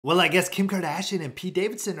Well, I guess Kim Kardashian and Pete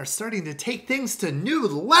Davidson are starting to take things to new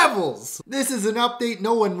levels. This is an update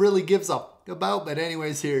no one really gives a about, but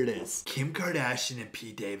anyways, here it is. Kim Kardashian and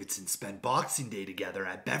Pete Davidson spent Boxing Day together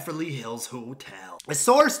at Beverly Hills Hotel. A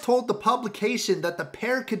source told the publication that the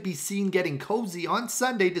pair could be seen getting cozy on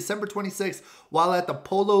Sunday, December 26th, while at the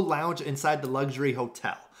Polo Lounge inside the luxury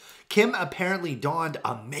hotel. Kim apparently donned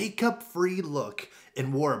a makeup-free look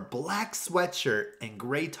and wore a black sweatshirt and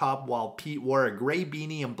gray top, while Pete wore a gray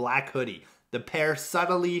beanie and black hoodie. The pair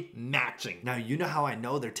subtly matching. Now, you know how I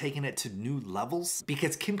know they're taking it to new levels?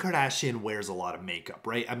 Because Kim Kardashian wears a lot of makeup,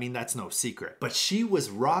 right? I mean, that's no secret. But she was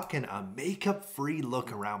rocking a makeup-free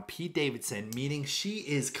look around Pete Davidson, meaning she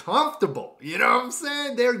is comfortable. You know what I'm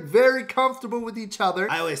saying? They're very comfortable with each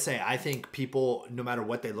other. I always say, I think people, no matter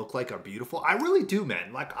what they look like, are beautiful. I really do,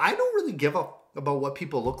 man. Like, I don't really give a about what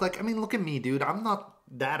people look like. I mean, look at me, dude. I'm not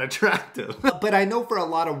that attractive. But I know for a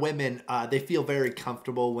lot of women, they feel very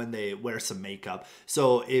comfortable when they wear some makeup.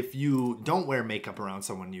 So if you don't wear makeup around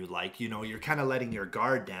someone you like, you know, you're kind of letting your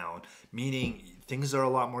guard down, meaning things are a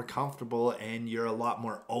lot more comfortable and you're a lot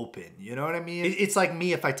more open. You know what I mean? It's like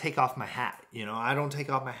me if I take off my hat. You know, I don't take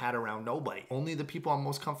off my hat around nobody. Only the people I'm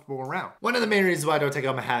most comfortable around. One of the main reasons why I don't take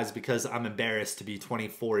off my hat is because I'm embarrassed to be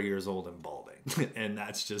 24 years old and balding. And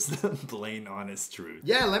that's just the plain honest truth.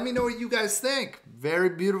 Yeah, let me know what you guys think. Very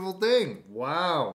beautiful thing. Wow.